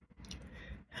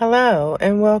Hello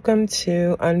and welcome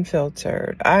to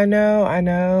Unfiltered. I know,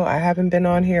 I haven't been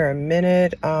on here a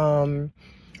minute. I'm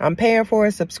paying for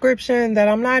a subscription that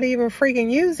I'm not even freaking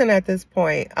using at this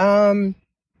point.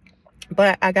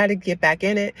 But I got to get back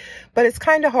in it, but it's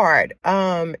kind of hard.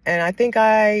 And I think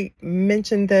I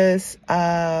mentioned this,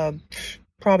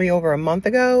 probably over a month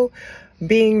ago,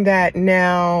 being that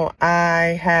now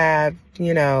I have,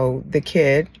 the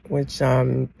kid,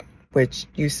 which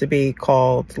used to be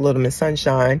called Little Miss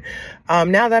Sunshine.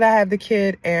 Now that I have the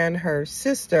kid and her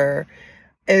sister,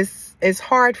 it's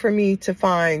hard for me to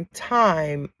find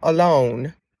time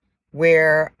alone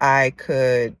where I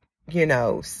could,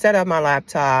 set up my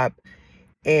laptop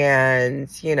and,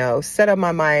 set up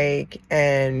my mic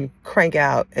and crank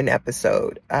out an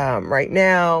episode. Right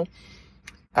now,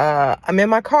 I'm in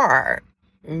my car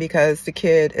because the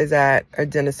kid is at a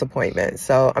dentist appointment.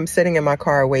 So I'm sitting in my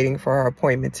car waiting for her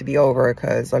appointment to be over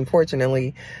because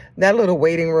unfortunately that little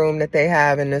waiting room that they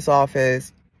have in this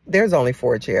office, there's only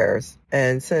 4 chairs.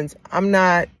 And since I'm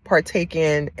not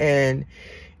partaking in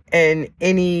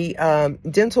any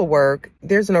dental work,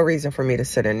 there's no reason for me to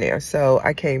sit in there. So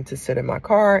I came to sit in my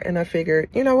car and I figured,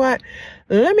 you know what,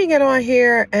 let me get on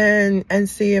here and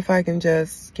see if I can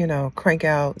just, crank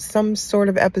out some sort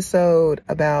of episode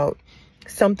about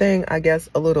something, I guess,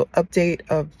 a little update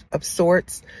of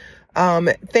sorts.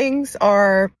 Things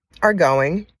are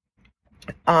going.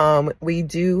 We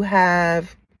do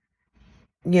have,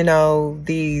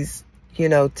 these,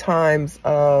 times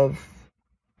of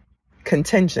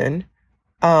contention.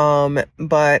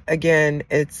 But again,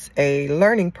 it's a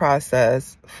learning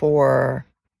process for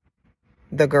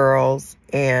the girls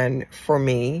and for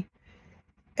me.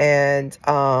 And,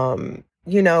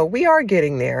 we are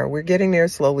getting there. We're getting there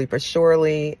slowly but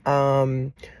surely.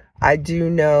 I do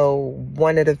know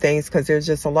one of the things, because there's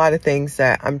just a lot of things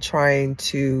that I'm trying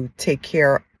to take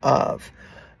care of,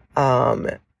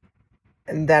 and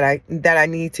that I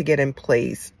need to get in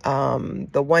place.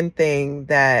 The one thing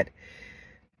that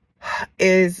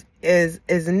is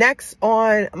next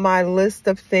on my list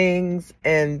of things,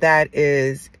 and that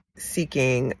is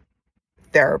seeking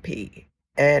therapy.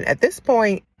 And at this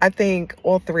point, I think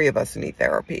all 3 of us need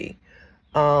therapy.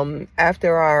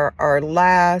 After our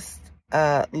last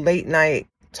late night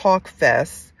talk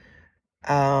fest,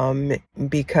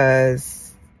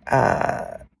 because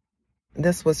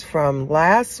this was from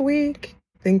last week.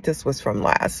 I think this was from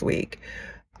last week.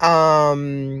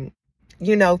 Things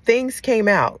came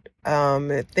out.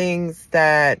 Things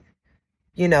that,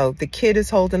 the kid is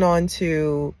holding on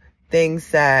to,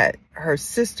 things that her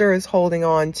sister is holding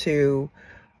on to.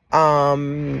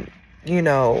 The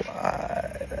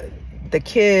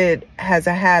kid has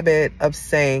a habit of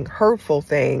saying hurtful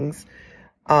things.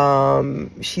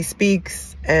 She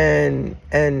speaks and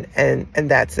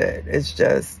that's it. It's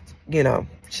just,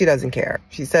 she doesn't care.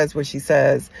 She says what she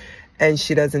says, and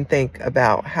she doesn't think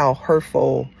about how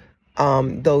hurtful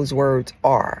those words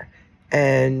are.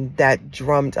 And that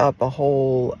drummed up a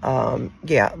whole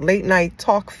late night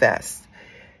talk fest.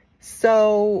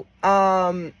 So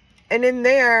and in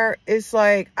there, it's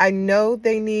like, I know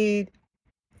they need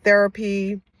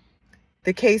therapy.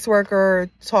 The caseworker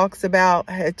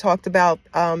had talked about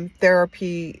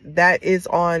therapy. That is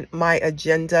on my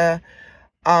agenda.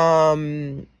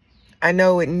 I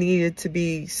know it needed to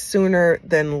be sooner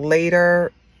than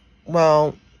later.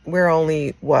 Well, we're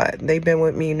only, they've been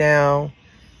with me now,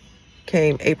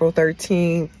 came April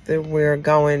 13th. We're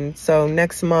going, so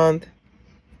next month,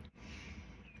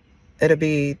 it'll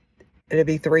be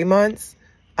 3 months.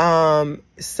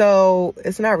 So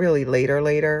it's not really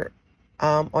later,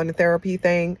 on the therapy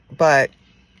thing, but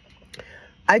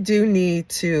I do need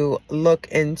to look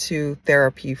into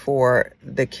therapy for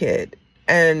the kid.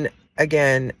 And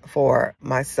again, for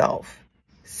myself,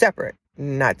 separate,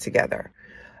 not together.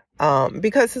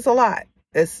 Because it's a lot.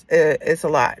 It's a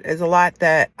lot. It's a lot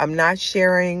that I'm not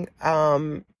sharing,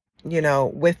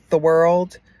 with the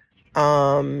world.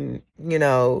 The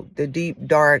deep,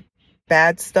 dark,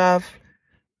 bad stuff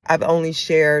I've only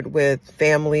shared with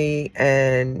family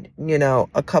and,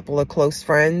 a couple of close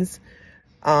friends.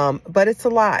 But it's a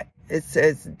lot.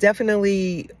 It's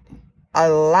definitely a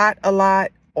lot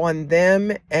on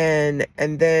them, and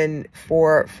then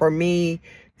for me,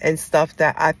 and stuff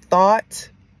that I thought,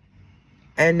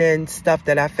 and then stuff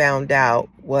that I found out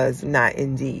was not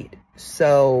indeed.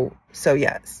 So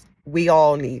yes, we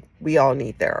all need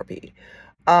therapy.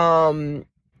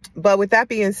 But with that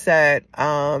being said,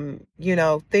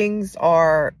 things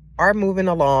are moving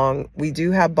along. We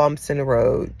do have bumps in the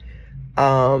road.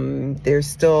 They're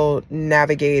still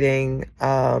navigating,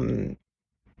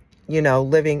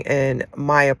 living in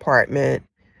my apartment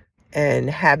and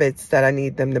habits that I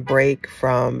need them to break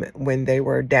from when they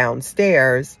were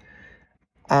downstairs,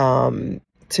 to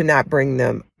not bring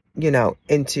them,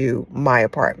 into my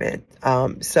apartment.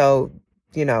 So,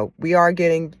 they are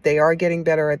getting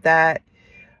better at that.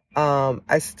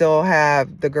 I still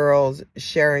have the girls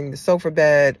sharing the sofa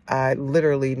bed. I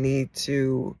literally need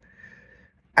to,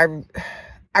 I,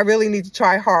 I really need to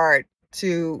try hard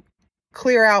to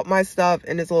clear out my stuff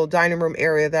in this little dining room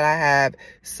area that I have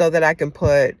so that I can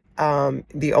put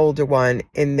the older one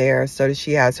in there so that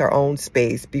she has her own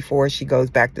space before she goes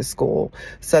back to school,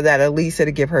 so that at least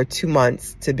it'll give her 2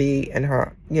 months to be in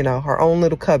her, her own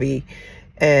little cubby,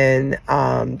 and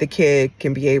the kid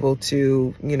can be able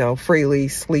to, freely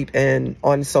sleep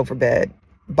on the sofa bed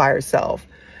by herself.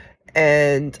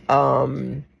 And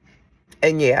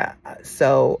yeah,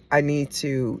 so I need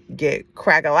to get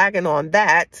crack-a-lacking on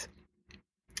that.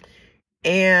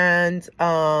 And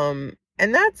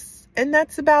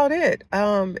that's about it.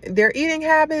 Their eating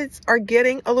habits are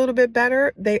getting a little bit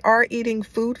better. They are eating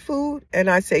food, and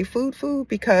I say food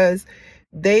because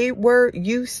they were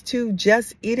used to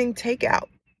just eating takeout,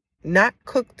 not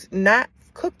cooked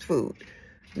food.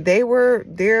 They're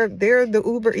the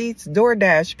Uber Eats,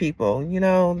 DoorDash people.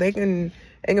 They can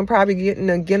probably get in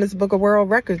the Guinness Book of World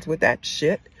Records with that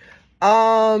shit.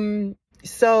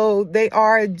 So they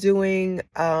are doing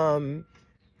a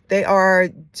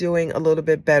little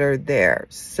bit better there.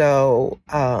 So,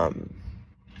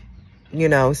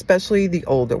 especially the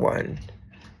older one.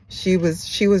 She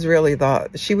was really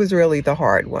the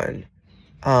hard one.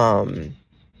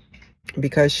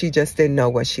 Because she just didn't know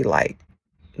what she liked.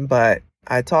 But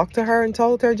I talked to her and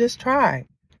told her, just try.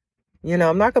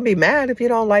 I'm not going to be mad if you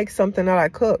don't like something that I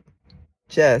cook.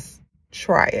 Just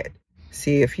try it.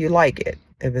 See if you like it.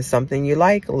 If it's something you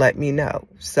like, let me know.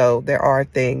 So there are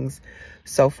things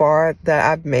so far that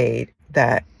I've made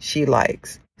that she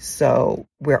likes. So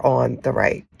we're on the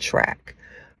right track.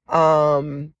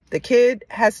 The kid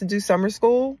has to do summer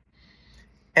school,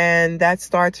 and that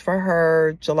starts for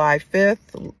her July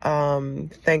 5th.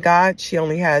 Thank God she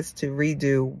only has to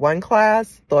redo one class.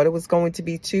 Thought it was going to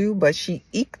be two, but she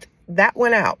eked that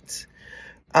one out.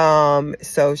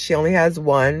 So she only has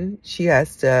one. She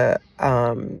has to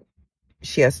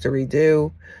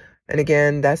redo. And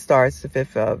again, that starts the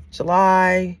 5th of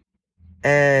July.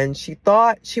 And she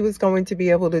thought she was going to be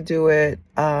able to do it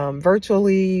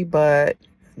virtually, but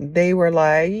they were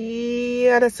like,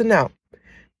 yeah, that's a no.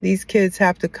 These kids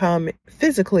have to come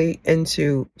physically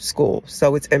into school,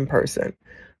 so it's in person.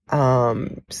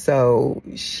 So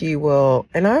she will,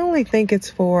 and I only think it's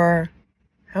for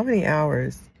how many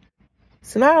hours?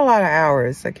 It's not a lot of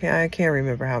hours. I can't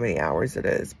remember how many hours it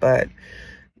is, but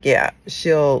yeah,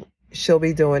 she'll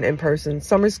be doing in-person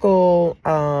summer school.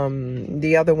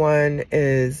 The other one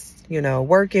is,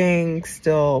 working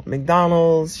still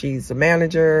McDonald's. She's a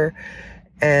manager,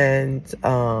 and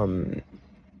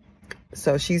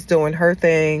so she's doing her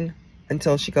thing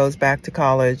until she goes back to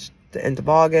college the end of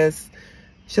August.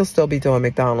 She'll still be doing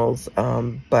McDonald's,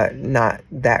 but not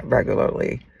that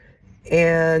regularly.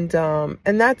 And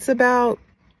that's about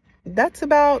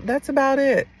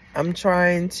it. I'm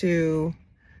trying to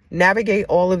navigate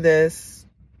all of this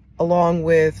along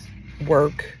with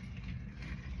work.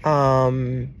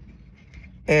 And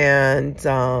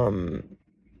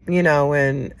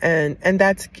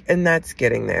that's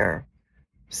getting there.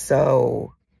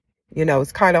 So,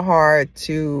 it's kind of hard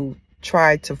to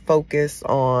try to focus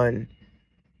on,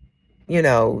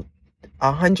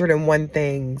 101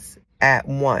 things at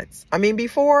once. I mean,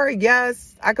 before,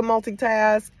 yes, I could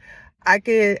multitask. I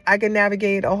could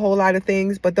navigate a whole lot of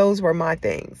things, but those were my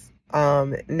things.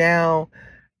 Now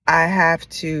I have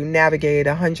to navigate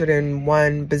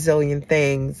 101 bazillion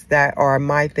things that are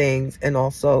my things and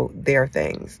also their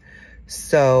things.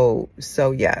 So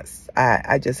yes,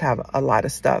 I just have a lot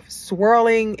of stuff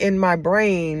swirling in my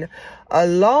brain,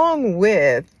 along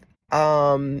with,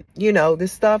 the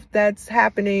stuff that's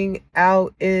happening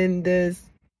out in this.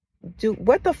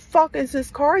 What the fuck is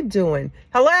this car doing?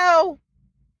 Hello?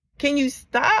 Can you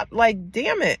stop? Like,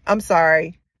 damn it. I'm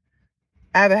sorry.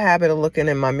 I have a habit of looking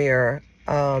in my mirror,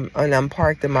 and I'm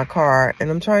parked in my car,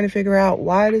 and I'm trying to figure out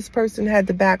why this person had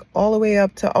to back all the way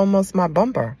up to almost my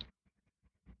bumper.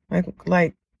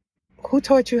 Like, who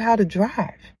taught you how to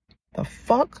drive? The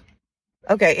fuck?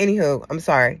 Okay, anywho, I'm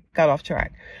sorry. Got off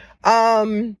track.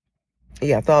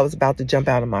 Yeah, I thought I was about to jump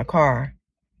out of my car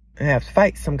and have to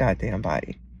fight some goddamn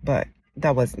body, but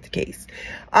that wasn't the case.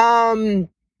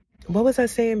 What was I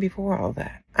saying before all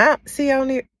that? What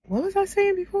was I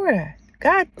saying before that?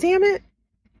 God damn it.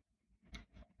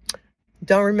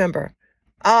 Don't remember.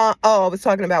 I was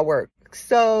talking about work.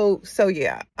 So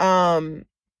yeah.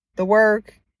 the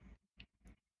work,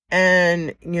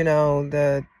 and, you know,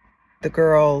 the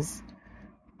girls,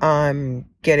 I'm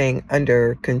getting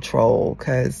under control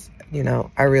because, you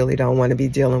know, I really don't want to be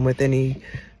dealing with any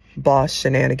boss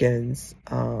shenanigans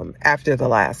after the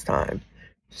last time.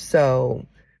 So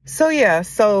yeah,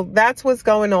 so that's what's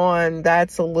going on.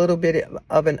 That's a little bit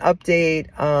of an update.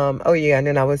 Oh yeah, and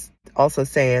then I was also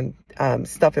saying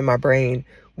stuff in my brain,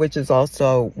 which is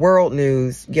also world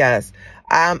news. Yes.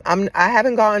 I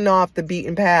haven't gotten off the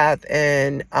beaten path,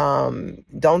 and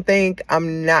don't think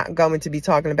I'm not going to be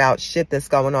talking about shit that's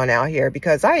going on out here,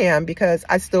 because I am, because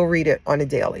I still read it on a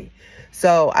daily.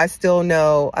 So I still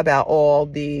know about all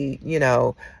the, you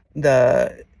know,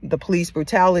 the police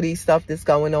brutality stuff that's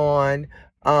going on,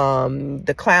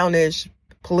 the clownish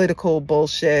political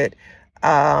bullshit,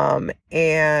 and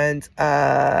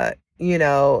you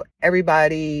know,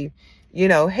 everybody, you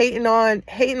know, hating on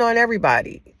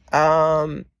everybody.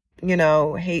 You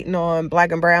know, hating on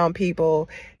black and brown people,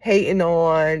 hating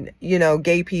on, you know,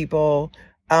 gay people,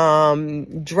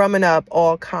 drumming up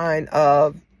all kind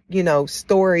of, you know,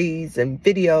 stories and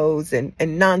videos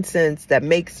and nonsense that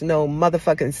makes no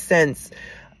motherfucking sense.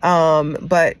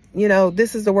 But, you know,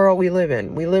 this is the world we live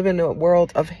in. We live in a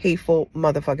world of hateful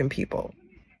motherfucking people.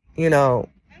 You know,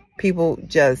 people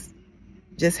just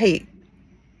hate.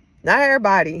 Not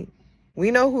everybody.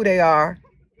 We know who they are.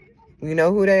 We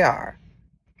know who they are.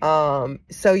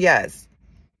 So yes,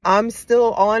 I'm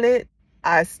still on it.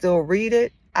 I still read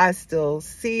it. I still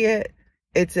see it.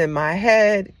 It's in my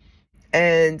head.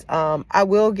 And I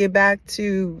will get back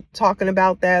to talking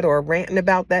about that or ranting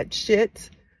about that shit.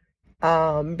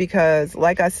 Because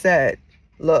like I said,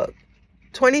 look,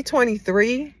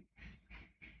 2023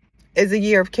 is a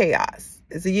year of chaos.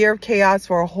 It's a year of chaos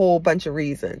for a whole bunch of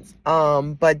reasons.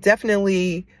 But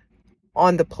definitely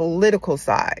on the political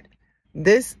side,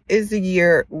 this is the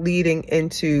year leading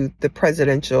into the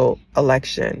presidential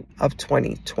election of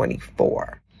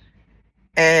 2024.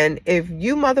 And if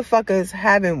you motherfuckers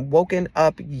haven't woken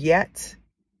up yet,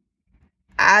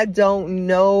 I don't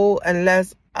know,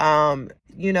 unless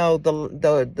you know,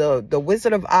 the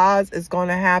Wizard of Oz is going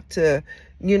to have to,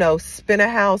 you know, spin a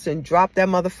house and drop that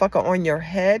motherfucker on your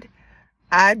head.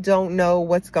 I don't know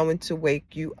what's going to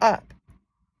wake you up,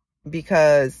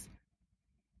 because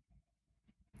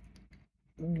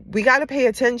we got to pay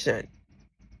attention.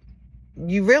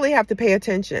 You really have to pay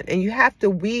attention, and you have to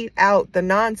weed out the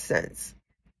nonsense,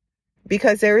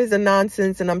 because there is a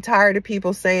nonsense, and I'm tired of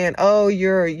people saying, oh,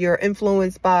 you're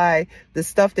influenced by the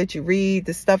stuff that you read,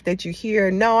 the stuff that you hear.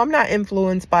 No, I'm not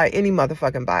influenced by any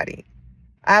motherfucking body.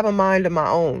 I have a mind of my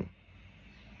own.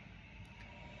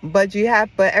 But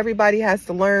everybody has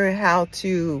to learn how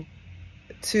to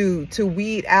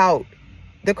weed out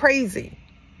the crazy,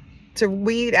 to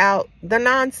weed out the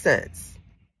nonsense.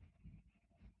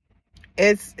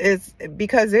 It's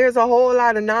because there's a whole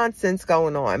lot of nonsense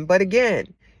going on. But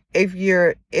again, if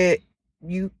you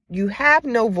have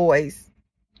no voice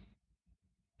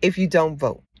if you don't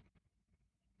vote.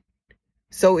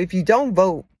 So if you don't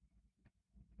vote,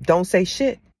 don't say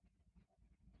shit,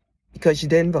 because you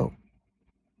didn't vote.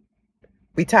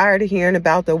 We tired of hearing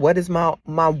about what is my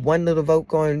one little vote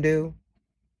going to do?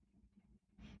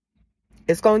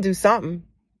 It's going to do something,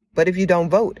 but if you don't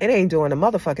vote, it ain't doing a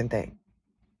motherfucking thing.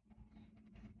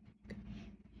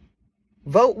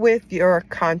 Vote with your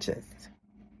conscience.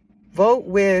 Vote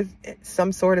with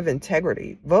some sort of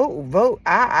integrity. Vote.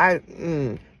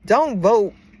 Don't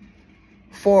vote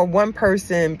for one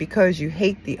person because you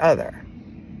hate the other.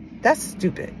 That's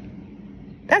stupid.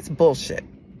 That's bullshit.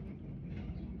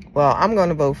 Well, I'm going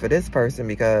to vote for this person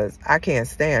because I can't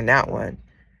stand that one.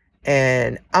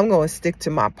 And I'm going to stick to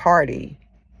my party.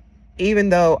 Even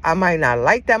though I might not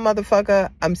like that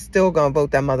motherfucker, I'm still going to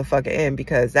vote that motherfucker in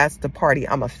because that's the party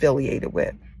I'm affiliated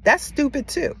with. That's stupid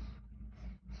too.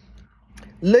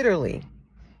 Literally.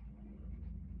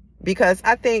 Because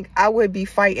I think I would be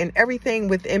fighting everything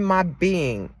within my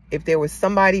being if there was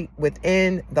somebody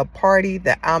within the party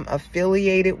that I'm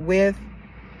affiliated with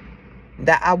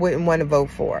that I wouldn't want to vote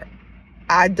for.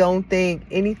 I don't think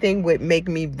anything would make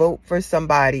me vote for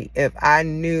somebody if I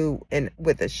knew, and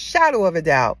with a shadow of a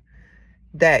doubt,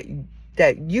 that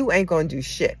you ain't going to do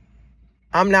shit.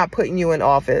 I'm not putting you in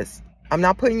office. I'm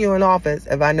not putting you in office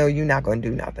if I know you're not going to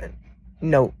do nothing.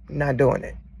 No, not doing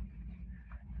it.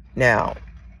 Now,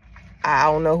 I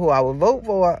don't know who I would vote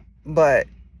for, but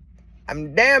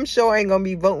I'm damn sure I ain't going to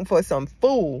be voting for some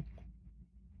fool.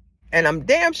 And I'm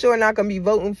damn sure not going to be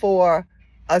voting for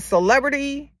a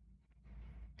celebrity,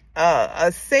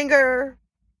 a singer,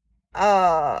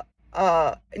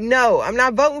 No, I'm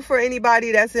not voting for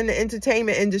anybody that's in the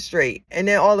entertainment industry and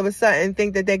then all of a sudden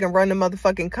think that they can run the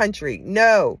motherfucking country.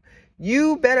 No,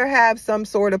 you better have some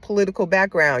sort of political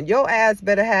background. Your ass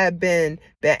better have been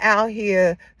out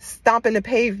here stomping the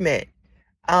pavement.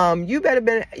 You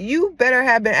better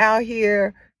have been out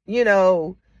here,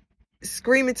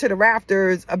 screaming to the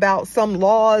rafters about some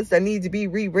laws that need to be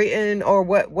rewritten or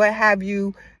what have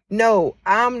you. No,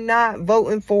 I'm not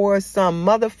voting for some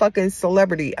motherfucking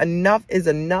celebrity. Enough is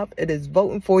enough. It is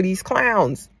voting for these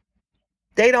clowns.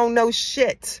 They don't know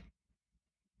shit.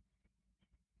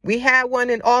 We had one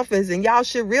in office and y'all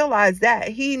should realize that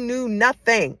he knew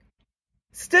nothing.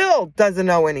 Still doesn't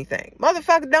know anything.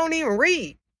 Motherfucker don't even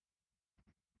read.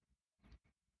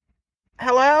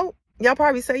 Hello? Y'all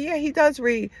probably say, yeah, he does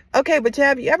read. Okay, but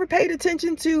have you ever paid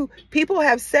attention to people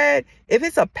have said if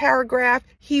it's a paragraph,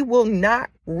 he will not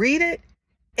read it?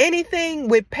 Anything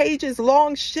with pages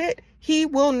long shit, he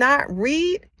will not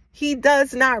read. He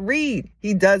does not read.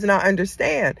 He does not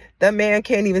understand. The man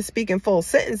can't even speak in full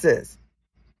sentences.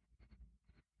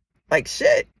 Like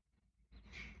shit.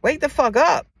 Wake the fuck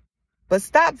up. But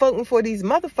stop voting for these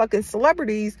motherfucking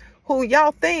celebrities who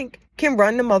y'all think can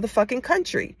run the motherfucking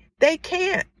country. They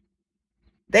can't.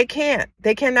 They can't.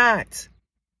 They cannot.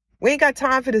 We ain't got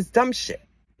time for this dumb shit.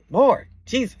 Lord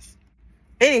Jesus.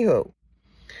 Anywho,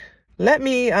 let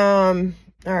me, all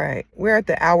right. We're at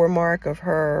the hour mark of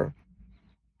her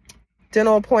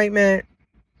dental appointment.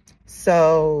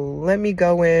 So let me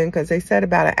go in because they said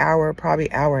about an hour, probably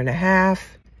hour and a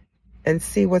half, and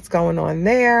see what's going on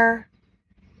there.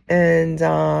 And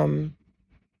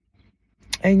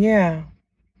yeah.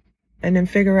 And then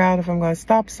figure out if I'm going to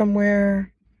stop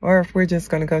somewhere or if we're just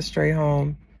going to go straight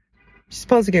home. She's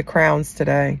supposed to get crowns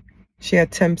today. She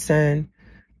had temps in.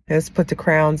 Let's put the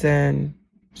crowns in.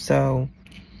 So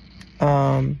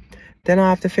then I'll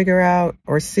have to figure out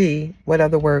or see what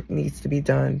other work needs to be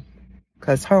done.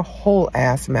 Because her whole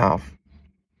ass mouth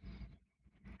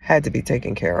had to be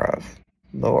taken care of.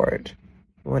 Lord.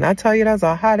 When I tell you that was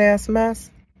a hot ass mess,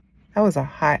 that was a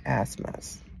hot ass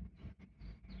mess.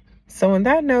 So on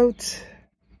that note,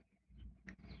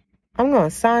 I'm going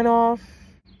to sign off.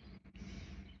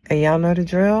 And y'all know the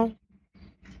drill.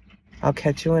 I'll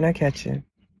catch you when I catch you.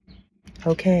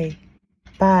 Okay.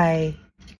 Bye.